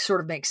can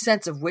sort of make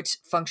sense of which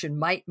function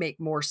might make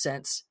more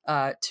sense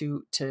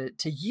to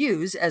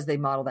use as they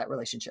model that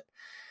relationship.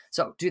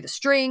 So do the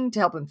string to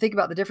help them think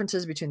about the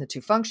differences between the two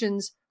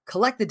functions,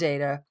 collect the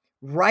data,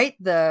 write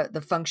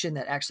the function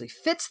that actually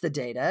fits the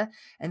data,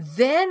 and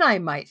then I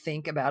might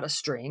think about a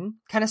string,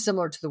 kind of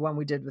similar to the one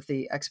we did with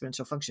the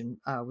exponential function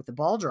with the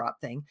ball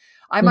drop thing.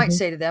 I might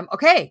say to them,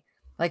 okay,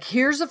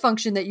 here's a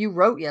function that you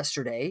wrote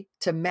yesterday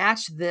to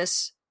match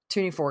this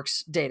tuning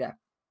fork's data.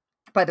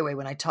 By the way,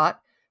 when I taught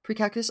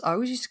pre-calculus, I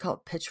always used to call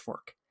it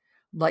pitchfork.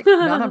 Not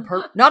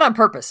on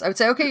purpose. I would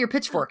say, okay, your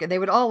pitchfork. And they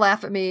would all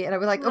laugh at me. And I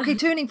would okay,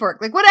 tuning fork,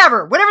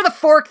 whatever the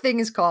fork thing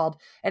is called.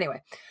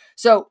 Anyway,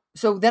 so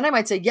then I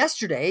might say,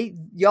 yesterday,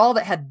 y'all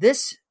that had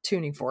this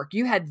tuning fork,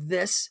 you had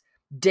this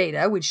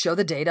data. We'd show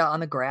the data on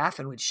the graph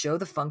and we'd show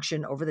the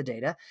function over the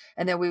data.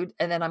 And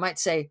then I might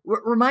say,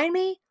 remind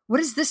me, what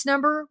is this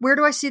number? Where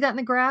do I see that in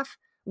the graph?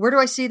 Where do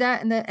I see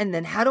that? And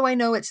then how do I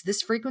know it's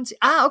this frequency?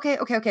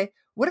 Okay.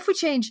 What if we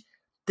change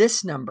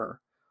this number?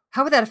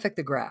 How would that affect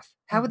the graph?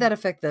 How would that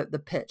affect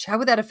the pitch? How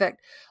would that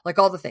affect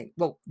all the things?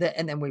 Well,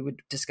 and then we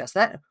would discuss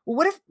that. Well,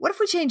 what if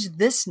we change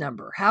this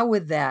number? How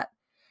would that?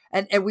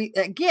 And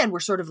we're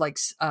sort of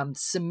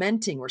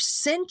cementing, we're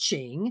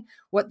cinching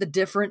what the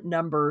different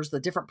numbers, the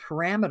different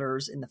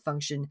parameters in the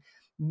function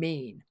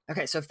mean.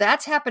 Okay, so if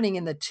that's happening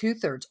in the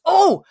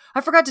 2/3, I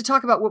forgot to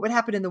talk about what would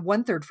happen in the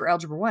 1/3 for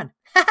Algebra 1.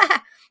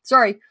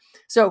 Sorry.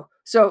 So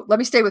let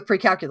me stay with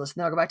pre-calculus, and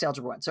then I'll go back to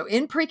Algebra 1. So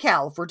in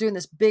pre-cal, if we're doing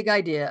this big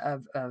idea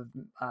of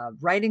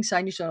writing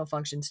sinusoidal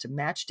functions to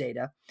match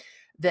data,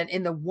 then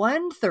in the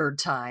 1/3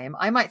 time,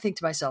 I might think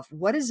to myself,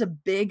 what is a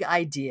big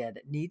idea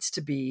that needs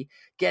to be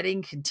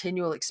getting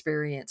continual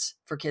experience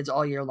for kids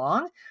all year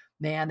long?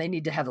 Man, they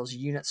need to have those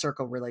unit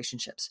circle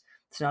relationships.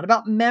 It's not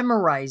about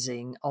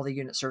memorizing all the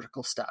unit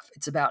circle stuff.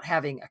 It's about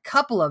having a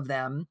couple of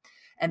them.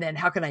 And then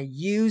how can I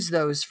use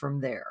those from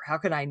there? How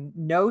can I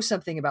know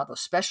something about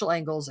those special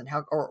angles and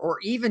how, or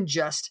even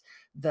just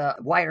the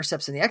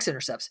y-intercepts and the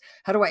x-intercepts?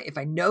 How do if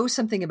I know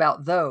something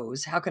about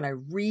those, how can I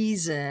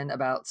reason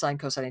about sine,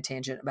 cosine, and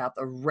tangent about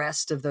the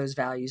rest of those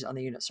values on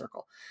the unit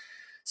circle?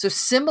 So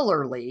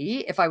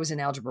similarly, if I was in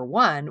Algebra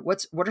 1,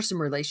 what are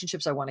some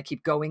relationships I want to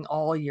keep going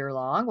all year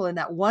long? Well, in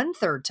that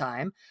 1/3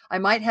 time, I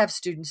might have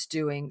students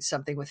doing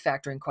something with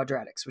factoring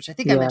quadratics, which I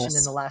think I mentioned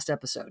in the last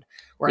episode,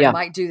 where I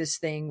might do this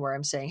thing where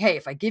I'm saying, hey,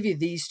 if I give you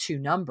these two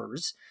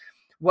numbers,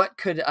 what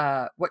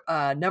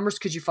numbers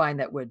could you find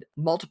that would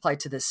multiply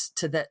to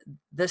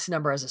this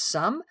number as a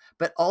sum,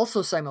 but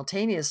also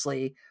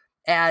simultaneously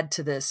add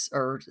to this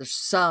or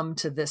sum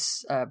to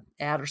this,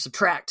 add or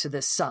subtract to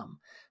this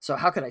sum? So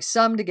how could I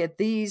sum to get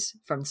these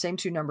from the same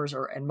two numbers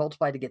and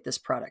multiply to get this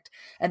product?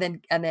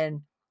 And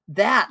then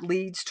that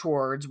leads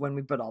towards when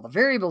we put all the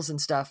variables and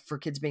stuff for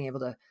kids being able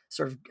to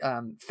sort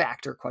of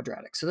factor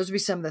quadratics. So those would be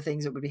some of the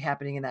things that would be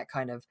happening in that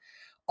kind of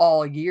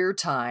all year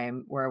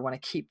time where I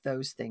want to keep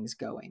those things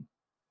going.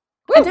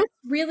 And that's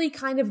really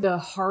kind of the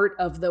heart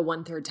of the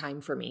 1/3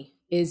 time for me,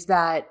 is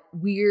that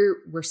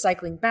we're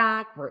cycling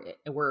back.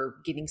 We're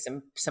getting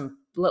some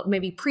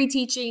maybe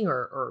pre-teaching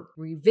or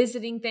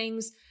revisiting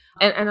things.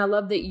 And I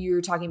love that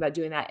you're talking about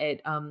doing that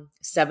at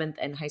 7th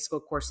and high school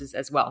courses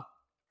as well.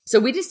 So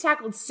we just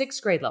tackled 6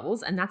 grade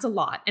levels, and that's a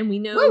lot. And we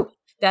know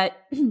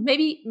that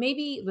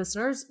maybe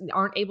listeners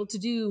aren't able to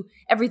do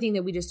everything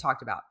that we just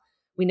talked about.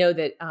 We know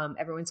that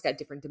everyone's got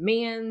different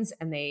demands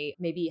and they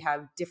maybe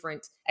have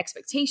different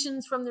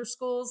expectations from their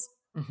schools.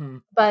 Mm-hmm.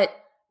 But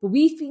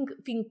we think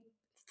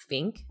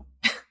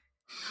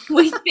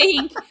we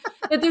think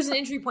that there's an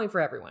entry point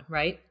for everyone,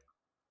 right?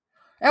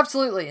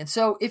 Absolutely. And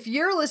so if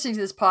you're listening to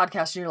this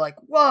podcast and you're like,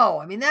 whoa,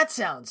 I mean, that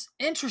sounds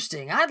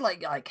interesting. I'd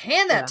like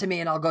hand that to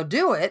me and I'll go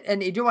do it.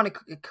 And you do want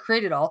to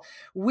create it all.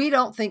 We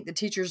don't think that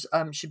teachers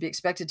should be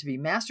expected to be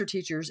master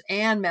teachers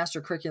and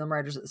master curriculum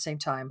writers at the same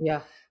time.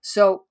 Yeah.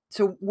 So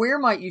where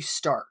might you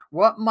start?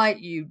 What might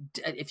you,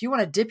 if you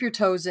want to dip your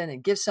toes in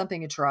and give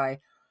something a try,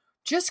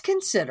 just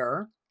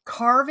consider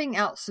carving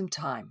out some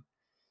time.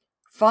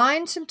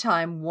 Find some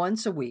time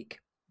once a week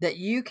that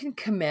you can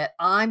commit.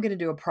 I'm going to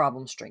do a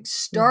problem string.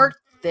 Start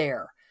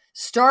there.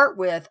 Start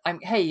with,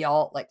 hey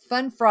y'all, like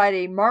Fun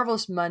Friday,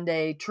 Marvelous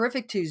Monday,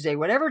 Terrific Tuesday,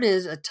 whatever it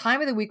is, a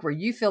time of the week where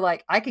you feel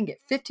like I can get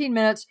 15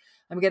 minutes.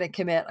 I'm going to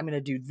commit. I'm going to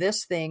do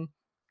this thing.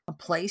 A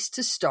place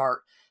to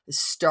start is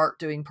start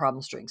doing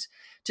problem strings.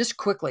 Just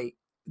quickly,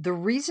 the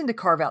reason to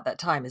carve out that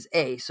time is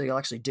A, so you'll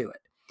actually do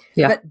it.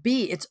 Yeah. But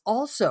B, it's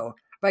also,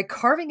 by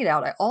carving it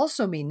out, I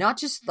also mean not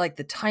just like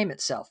the time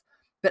itself,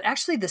 but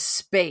actually the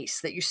space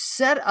that you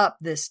set up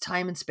this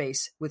time and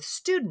space with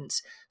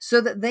students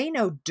so that they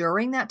know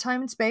during that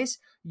time and space,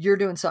 you're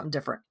doing something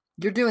different.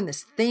 You're doing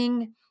this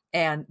thing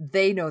and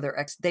they know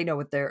they know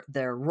what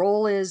their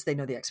role is. They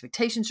know the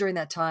expectations during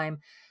that time.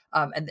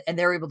 And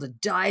they're able to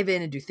dive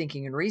in and do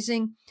thinking and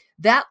reasoning.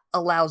 That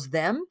allows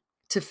them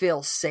to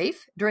feel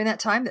safe during that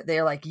time, that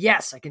they're like,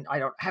 yes, I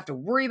don't have to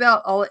worry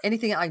about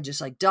anything. I can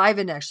just like dive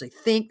in and actually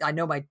think. I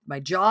know my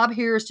job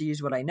here is to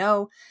use what I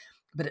know.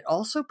 But it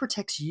also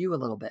protects you a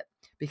little bit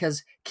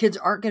because kids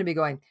aren't going to be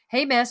going,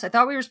 hey, miss, I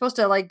thought we were supposed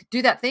to like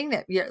do that thing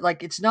that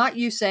like, it's not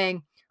you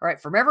saying, all right,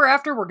 from ever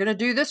after, we're going to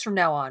do this from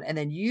now on. And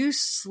then you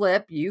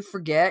slip, you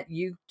forget,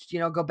 you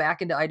go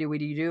back into I do, we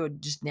do, you do,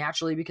 just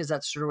naturally, because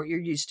that's sort of what you're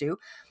used to.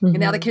 Mm-hmm. And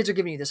now the kids are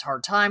giving you this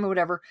hard time or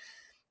whatever.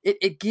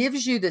 It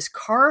gives you this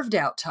carved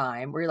out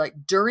time where you're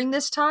like, during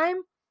this time,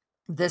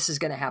 this is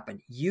going to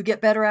happen. You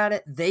get better at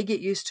it. They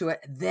get used to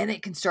it. Then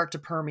it can start to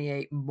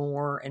permeate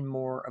more and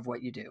more of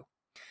what you do.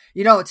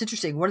 It's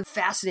interesting. One of the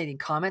fascinating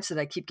comments that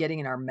I keep getting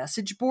in our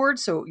message board.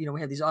 So, we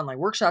have these online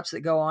workshops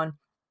that go on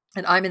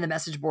and I'm in the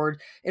message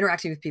board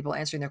interacting with people,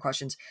 answering their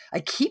questions.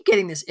 I keep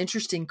getting this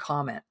interesting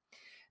comment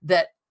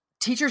that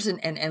teachers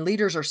and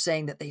leaders are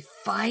saying that they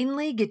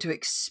finally get to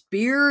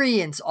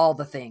experience all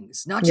the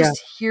things, not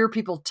just hear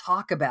people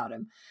talk about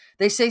them.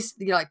 They say,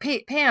 like,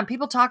 Pam,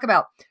 people talk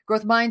about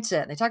growth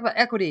mindset and they talk about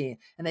equity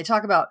and they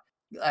talk about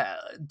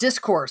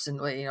discourse and,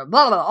 blah,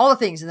 blah, blah, all the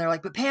things. And they're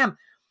like, but Pam,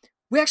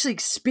 we actually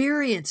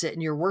experience it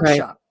in your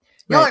workshop.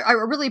 Right. I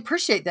really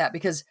appreciate that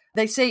because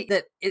they say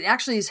that it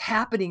actually is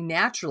happening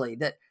naturally,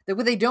 that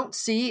what they don't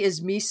see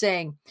is me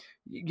saying,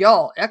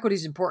 y'all, equity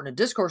is important and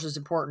discourse is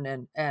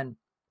important and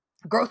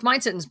growth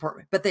mindset is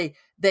important, but they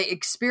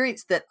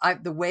experience that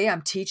the way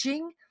I'm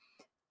teaching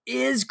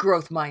is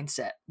growth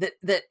mindset, that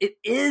it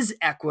is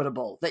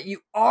equitable, that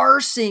you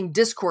are seeing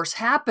discourse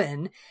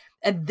happen.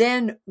 And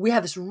then we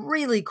have this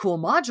really cool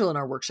module in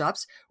our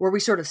workshops where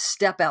we sort of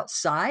step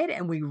outside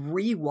and we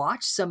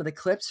rewatch some of the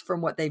clips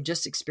from what they've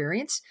just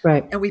experienced.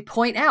 Right. And we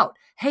point out,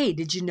 hey,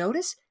 did you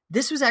notice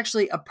this was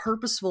actually a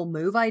purposeful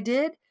move I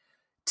did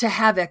to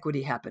have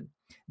equity happen?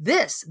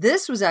 This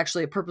was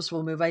actually a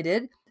purposeful move I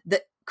did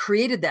that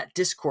created that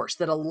discourse,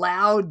 that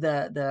allowed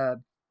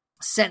the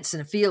sense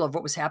and feel of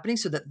what was happening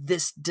so that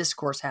this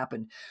discourse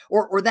happened.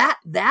 Or that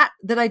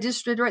I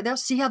just did right now.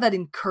 See how that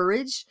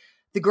encouraged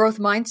the growth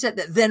mindset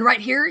that then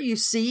right here you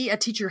see a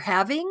teacher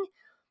having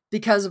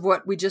because of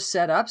what we just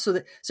set up.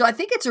 So I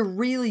think it's a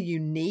really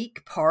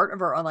unique part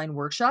of our online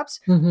workshops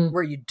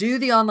where you do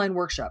the online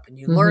workshop and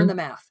you learn the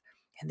math.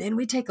 And then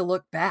we take a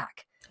look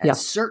back at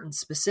certain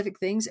specific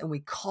things and we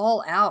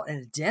call out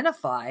and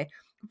identify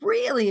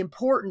really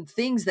important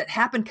things that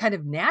happen kind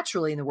of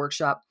naturally in the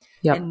workshop.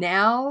 Yep. And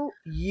now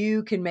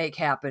you can make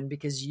happen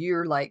because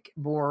you're like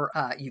more,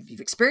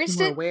 you've experienced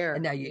more it aware.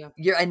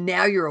 And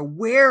now you're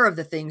aware of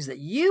the things that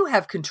you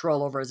have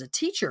control over as a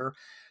teacher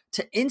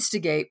to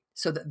instigate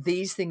so that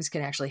these things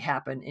can actually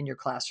happen in your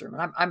classroom.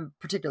 And I'm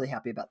particularly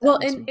happy about that. Well,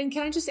 and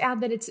can I just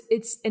add that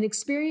it's an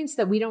experience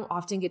that we don't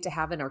often get to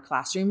have in our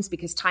classrooms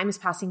because time is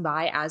passing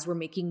by as we're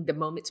making the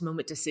moment to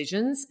moment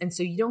decisions. And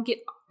so you don't get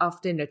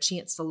often a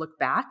chance to look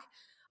back.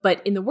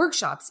 But in the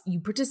workshops, you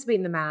participate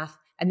in the math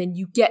and then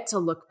you get to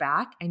look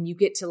back and you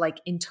get to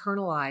like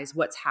internalize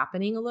what's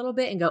happening a little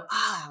bit and go,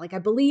 like I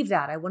believe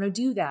that. I want to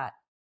do that.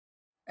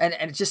 And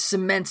it just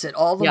cements it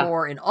all the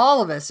more in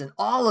all of us, and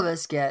all of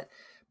us get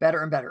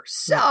better and better.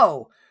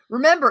 So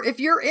Remember, if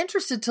you're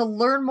interested to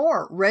learn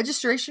more,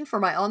 registration for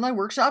my online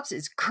workshops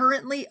is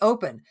currently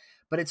open,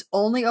 but it's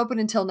only open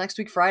until next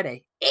week,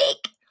 Friday.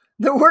 Eek!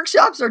 The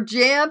workshops are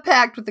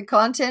jam-packed with the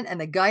content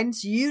and the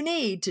guidance you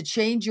need to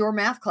change your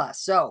math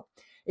class. So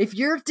if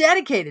you're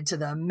dedicated to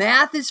the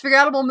Math is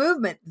Figureoutable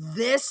movement,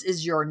 this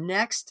is your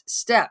next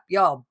step.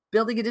 Y'all,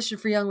 Building Addition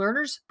for Young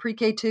Learners,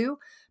 Pre-K2,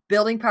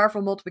 Building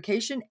Powerful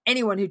Multiplication,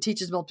 anyone who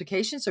teaches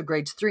multiplication, so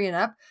grades 3 and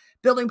up.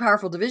 Building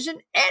Powerful Division,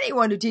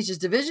 anyone who teaches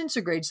division, so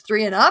grades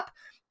 3 and up.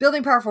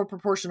 Building Powerful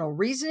Proportional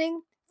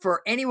Reasoning,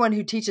 for anyone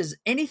who teaches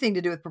anything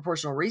to do with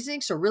proportional reasoning,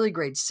 so really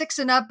grade 6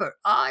 and up, but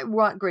I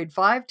want grade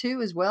 5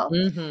 too as well.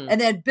 Mm-hmm. And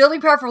then Building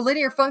Powerful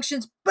Linear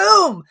Functions,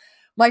 boom!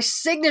 My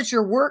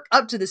signature work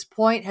up to this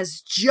point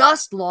has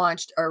just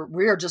launched, or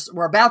we're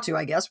about to,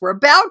 I guess. We're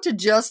about to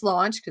just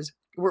launch because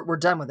we're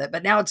done with it,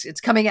 but now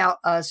it's coming out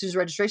as soon as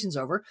registration's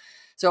over.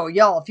 So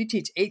y'all, if you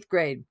teach 8th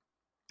grade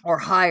or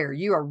higher,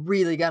 you are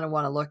really going to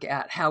want to look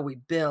at how we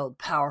build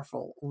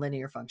powerful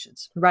linear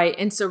functions. Right.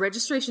 And so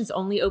registration's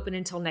only open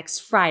until next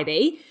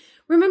Friday.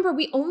 Remember,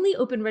 we only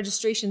open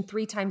registration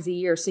 3 times a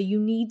year, so you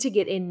need to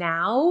get in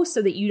now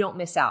so that you don't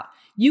miss out.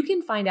 You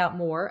can find out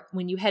more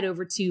when you head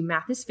over to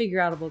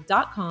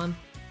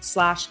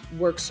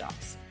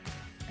mathisfigureoutable.com/workshops.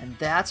 And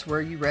that's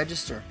where you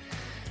register.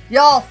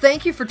 Y'all,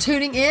 thank you for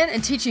tuning in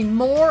and teaching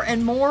more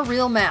and more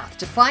real math.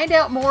 To find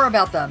out more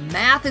about the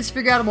Math is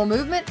Figureoutable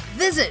movement,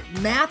 visit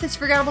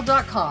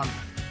mathisfigureoutable.com.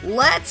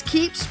 Let's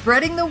keep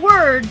spreading the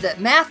word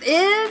that math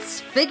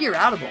is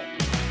figureoutable.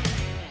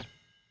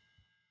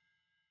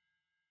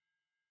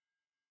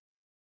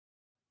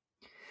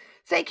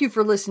 Thank you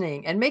for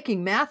listening and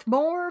making math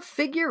more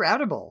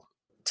figureoutable.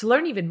 To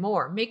learn even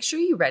more, make sure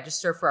you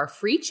register for our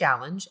free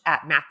challenge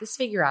at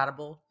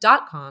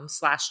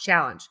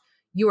mathisfigureoutable.com/challenge.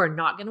 You are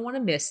not going to want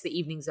to miss the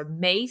evenings of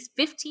May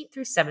 15th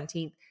through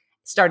 17th,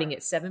 starting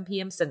at 7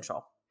 p.m.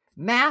 Central.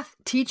 Math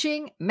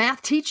teaching,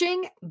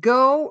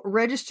 go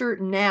register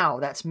now.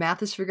 That's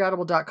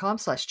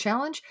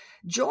mathisfigureoutable.com/challenge.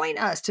 Join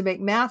us to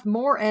make math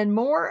more and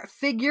more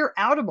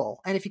figureoutable.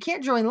 And if you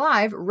can't join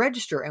live,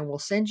 register and we'll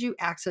send you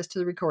access to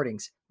the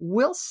recordings.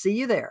 We'll see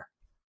you there.